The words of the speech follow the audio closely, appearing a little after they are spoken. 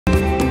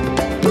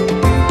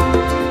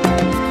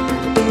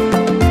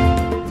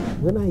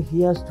When I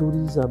hear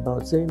stories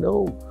about saying,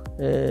 oh,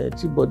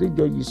 Bode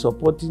George is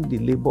supporting the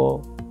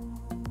Labour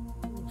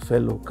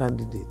fellow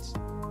candidates,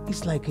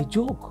 it's like a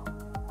joke.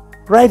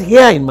 Right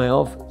here in my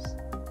office.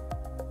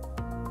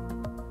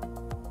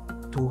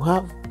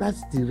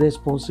 That's the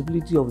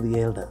responsibility of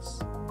the elders.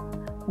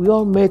 We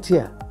all met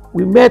here.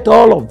 We met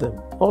all of them,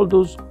 all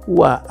those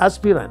who are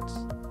aspirants.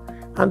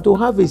 And to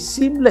have a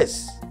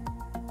seamless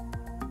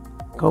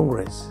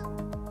Congress,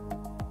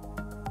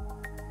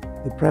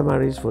 the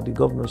primaries for the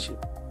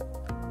governorship,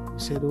 we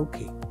said,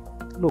 okay,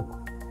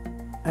 look,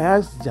 I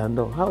asked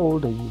Jandor, how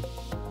old are you?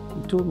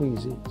 He told me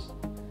his age.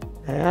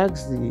 I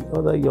asked the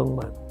other young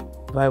man,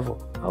 Vivour,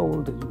 how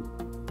old are you?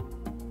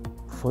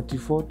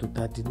 44 to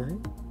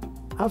 39.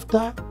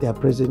 After their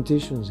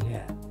presentations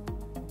here,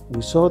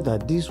 we saw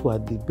that these were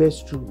the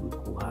best two we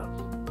could have.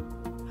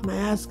 And I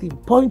asked him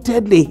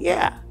pointedly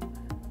here,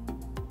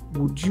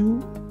 would you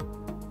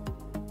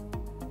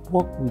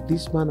work with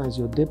this man as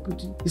your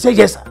deputy? He said,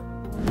 yes, sir.